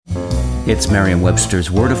It's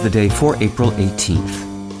Merriam-Webster's Word of the Day for April 18th.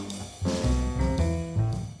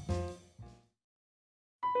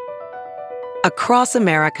 Across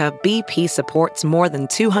America, BP supports more than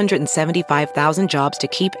 275,000 jobs to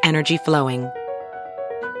keep energy flowing.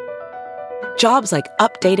 Jobs like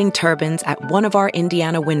updating turbines at one of our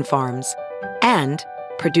Indiana wind farms and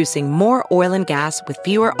producing more oil and gas with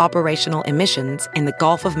fewer operational emissions in the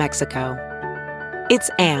Gulf of Mexico.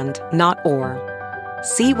 It's and, not or.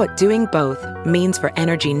 See what doing both means for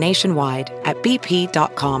energy nationwide at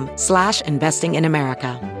bp.com/investing in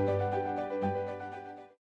America.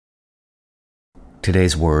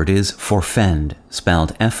 Today's word is forfend,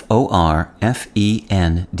 spelled F-O-R-F-E-N-D.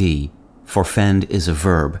 Forfend is a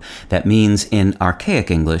verb that means, in archaic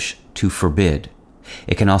English, to forbid.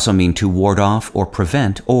 It can also mean to ward off or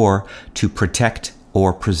prevent, or to protect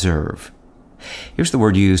or preserve. Here's the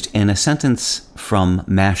word used in a sentence from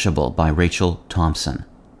Mashable by Rachel Thompson.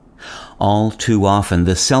 All too often,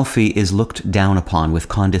 the selfie is looked down upon with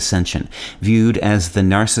condescension, viewed as the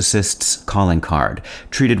narcissist's calling card,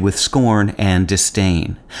 treated with scorn and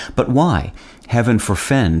disdain. But why? Heaven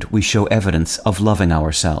forfend, we show evidence of loving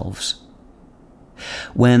ourselves.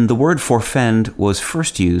 When the word forfend was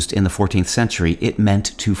first used in the 14th century, it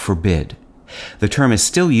meant to forbid. The term is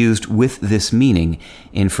still used with this meaning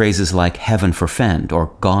in phrases like heaven forfend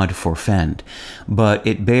or God forfend, but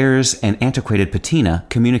it bears an antiquated patina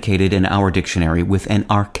communicated in our dictionary with an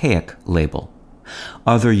archaic label.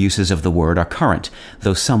 Other uses of the word are current,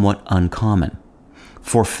 though somewhat uncommon.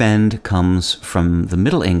 Forfend comes from the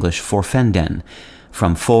Middle English forfenden,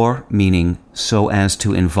 from for, meaning so as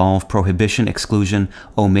to involve prohibition, exclusion,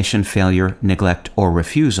 omission, failure, neglect, or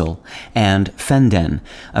refusal, and fenden,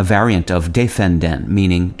 a variant of defenden,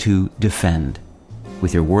 meaning to defend.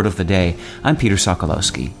 With your Word of the Day, I'm Peter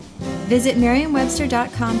Sokolowski. Visit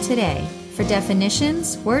Merriam-Webster.com today for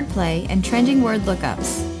definitions, wordplay, and trending word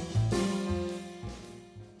lookups.